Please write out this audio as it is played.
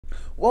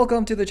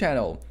Welcome to the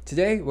channel.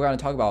 Today we're going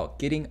to talk about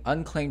getting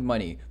unclaimed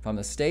money from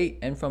the state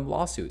and from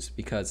lawsuits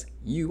because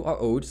you are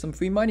owed some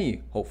free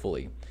money,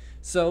 hopefully.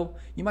 So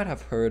you might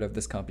have heard of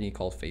this company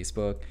called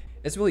Facebook.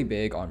 It's really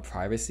big on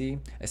privacy,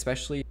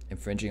 especially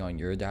infringing on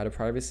your data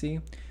privacy.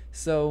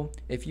 So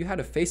if you had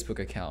a Facebook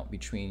account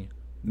between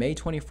May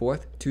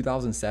 24th,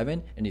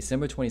 2007 and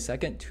December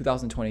 22nd,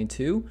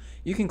 2022,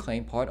 you can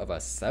claim part of a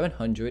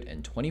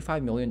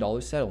 $725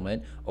 million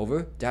settlement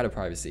over data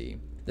privacy.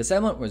 The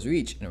settlement was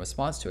reached in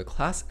response to a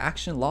class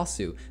action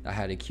lawsuit that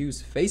had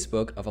accused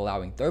Facebook of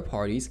allowing third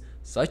parties,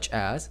 such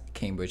as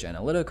Cambridge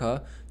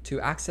Analytica,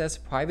 to access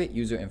private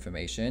user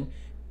information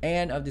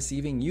and of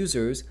deceiving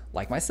users,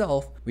 like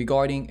myself,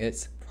 regarding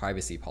its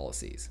privacy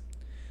policies.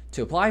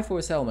 To apply for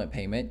a settlement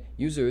payment,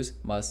 users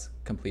must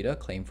complete a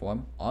claim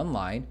form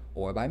online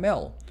or by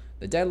mail.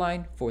 The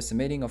deadline for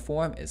submitting a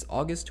form is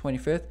August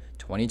 25th,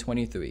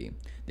 2023.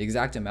 The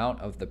exact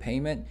amount of the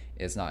payment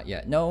is not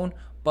yet known,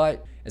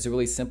 but it's a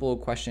really simple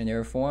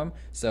questionnaire form,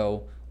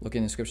 so look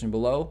in the description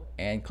below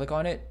and click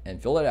on it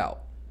and fill it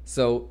out.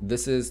 So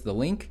this is the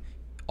link.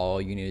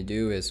 All you need to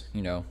do is,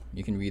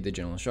 you can read the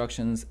general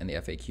instructions and the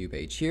FAQ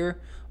page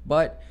here,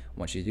 but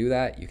once you do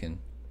that, you can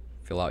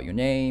fill out your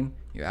name,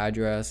 your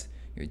address,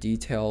 your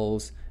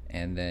details,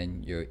 and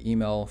then your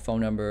email,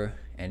 phone number,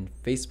 and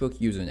Facebook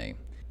username.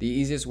 The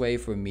easiest way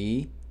for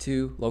me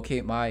to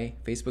locate my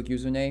Facebook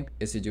username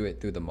is to do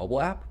it through the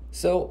mobile app.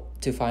 So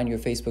to find your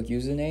Facebook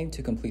username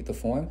to complete the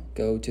form,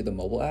 go to the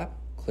mobile app,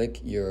 click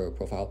your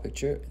profile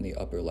picture in the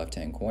upper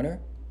left-hand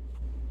corner,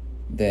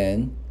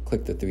 then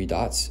click the three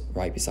dots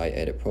right beside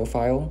edit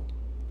profile,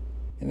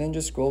 and then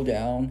just scroll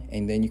down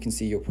and then you can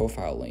see your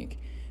profile link.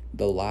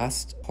 The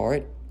last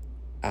part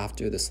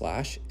after the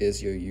slash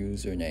is your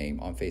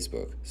username on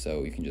Facebook.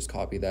 So you can just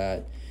copy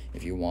that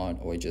if you want,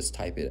 or just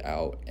type it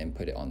out and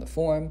put it on the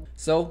form.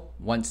 So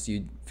once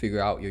you figure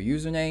out your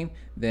username,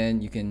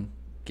 then you can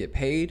get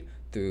paid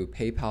through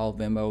PayPal,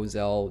 Venmo,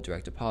 Zelle,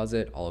 direct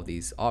deposit, all of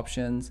these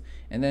options,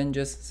 and then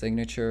just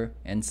signature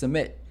and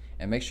submit,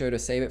 and make sure to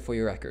save it for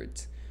your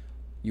records.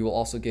 You will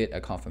also get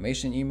a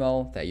confirmation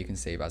email that you can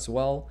save as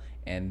well,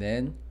 and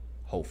then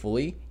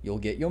hopefully you'll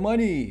get your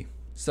money.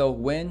 So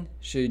when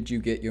should you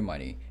get your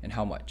money and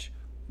how much?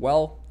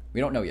 Well, we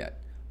don't know yet,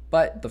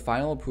 but the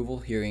final approval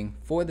hearing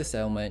for the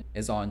settlement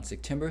is on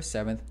September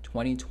 7th,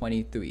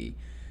 2023.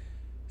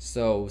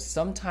 So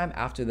sometime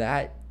after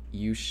that,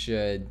 you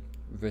should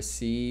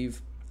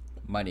receive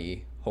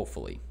money,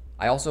 hopefully.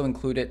 I also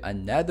included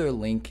another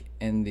link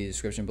in the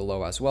description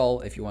below as well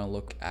if you want to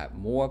look at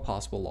more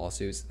possible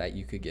lawsuits that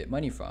you could get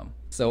money from.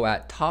 So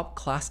at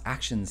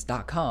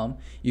topclassactions.com,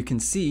 you can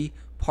see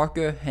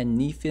Parker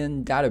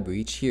Hannifin data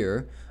breach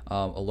here,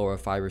 Allura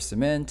Fiber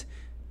Cement,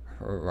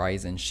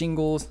 Horizon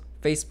Shingles,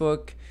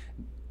 Facebook,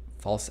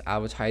 false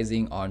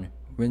advertising on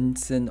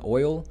Rinsin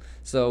Oil.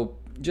 So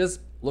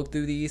just look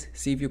through these,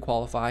 see if you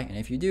qualify, and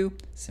if you do,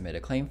 submit a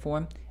claim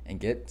form and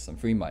get some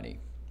free money.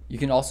 You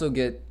can also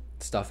get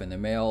stuff in the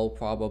mail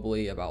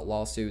probably about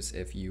lawsuits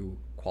if you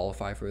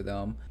qualify for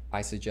them.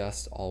 I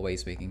suggest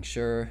always making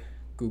sure,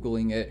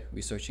 Googling it,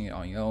 researching it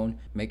on your own,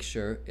 make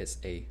sure it's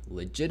a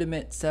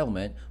legitimate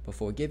settlement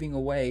before giving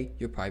away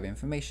your private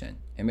information.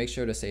 And make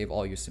sure to save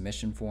all your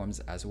submission forms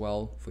as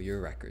well for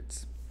your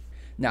records.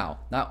 Now,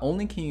 not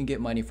only can you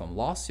get money from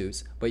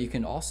lawsuits, but you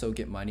can also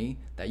get money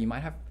that you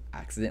might have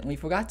accidentally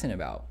forgotten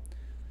about.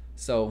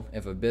 So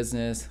if a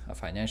business, a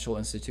financial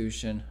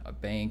institution, a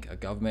bank, a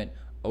government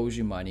owes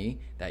you money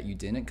that you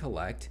didn't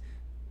collect,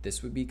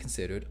 this would be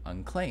considered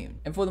unclaimed.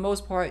 And for the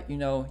most part,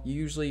 you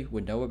usually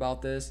would know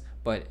about this,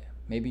 but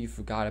maybe you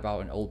forgot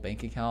about an old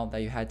bank account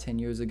that you had 10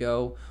 years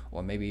ago,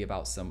 or maybe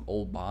about some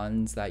old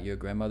bonds that your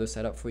grandmother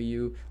set up for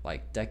you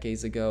like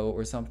decades ago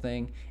or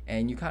something,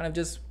 and you kind of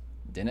just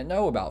didn't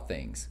know about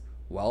things.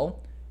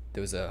 Well,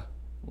 there's a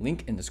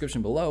link in the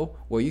description below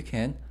where you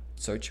can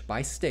search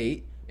by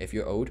state if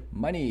you're owed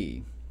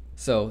money.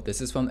 So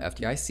this is from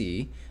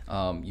FDIC.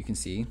 You can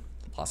see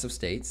lots of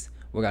states.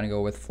 We're gonna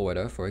go with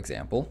Florida, for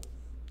example.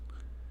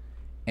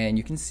 And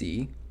you can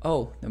see,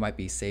 there might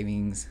be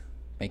savings,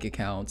 bank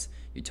accounts,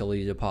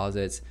 utility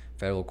deposits,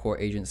 federal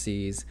court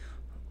agencies,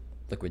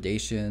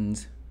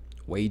 liquidations,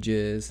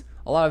 wages,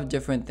 a lot of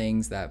different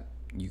things that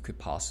you could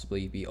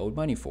possibly be owed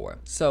money for.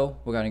 So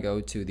we're gonna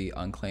go to the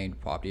unclaimed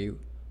property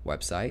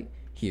website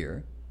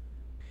here,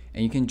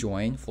 and you can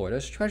join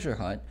Florida's treasure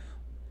hunt,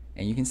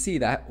 and you can see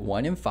that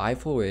 1 in 5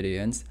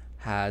 Floridians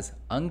has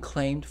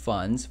unclaimed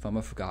funds from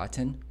a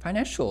forgotten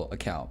financial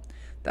account.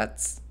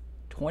 That's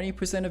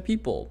 20% of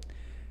people.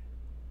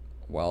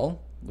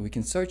 Well, we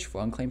can search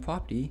for unclaimed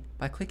property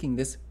by clicking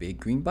this big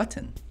green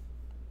button.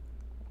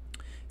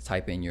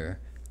 Type in your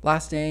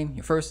last name,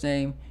 your first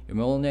name, your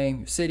middle name,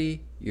 your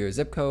city, your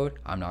zip code,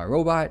 I'm not a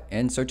robot,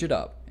 and search it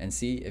up and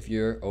see if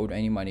you're owed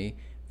any money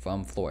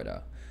from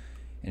Florida.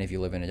 And if you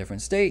live in a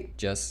different state,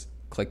 just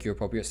click your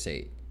appropriate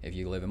state. If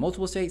you live in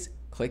multiple states,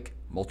 click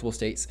multiple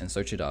states and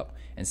search it up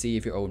and see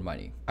if you're owed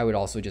money. I would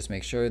also just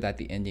make sure that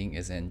the ending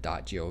is in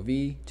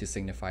 .gov to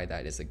signify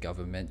that it's a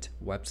government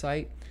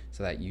website,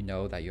 so that you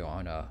know that you're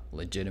on a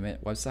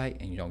legitimate website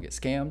and you don't get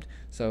scammed.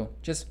 So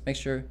just make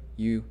sure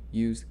you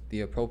use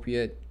the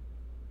appropriate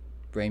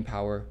brain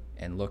power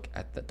and look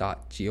at the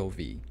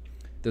 .gov.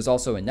 There's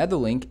also another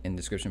link in the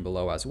description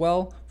below as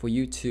well for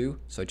you to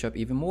search up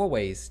even more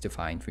ways to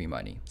find free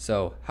money.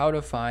 So how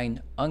to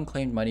find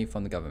unclaimed money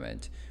from the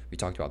government. We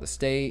talked about the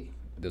state.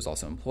 There's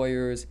also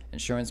employers,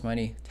 insurance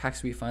money,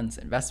 tax refunds,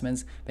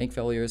 investments, bank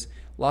failures,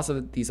 lots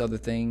of these other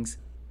things.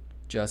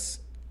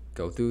 Just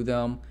go through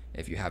them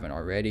if you haven't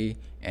already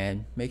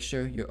and make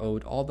sure you're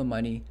owed all the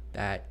money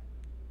that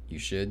you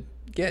should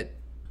get.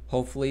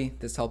 Hopefully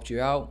this helped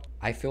you out.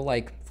 I feel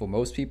like for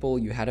most people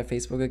you had a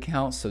Facebook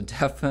account, so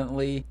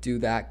definitely do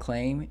that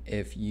claim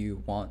if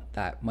you want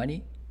that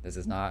money. This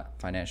is not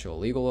financial or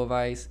legal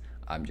advice.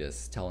 I'm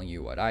just telling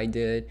you what I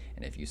did,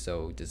 and if you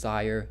so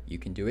desire, you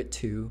can do it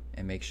too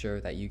and make sure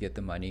that you get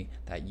the money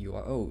that you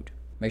are owed.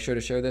 Make sure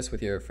to share this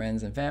with your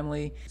friends and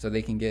family so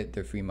they can get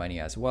their free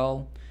money as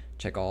well.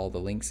 Check all the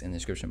links in the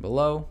description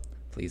below.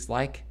 Please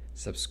like,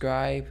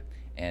 subscribe,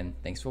 and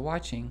thanks for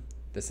watching.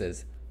 This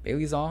is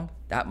Bailey Zong,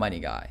 that money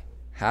guy.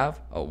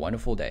 Have a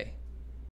wonderful day.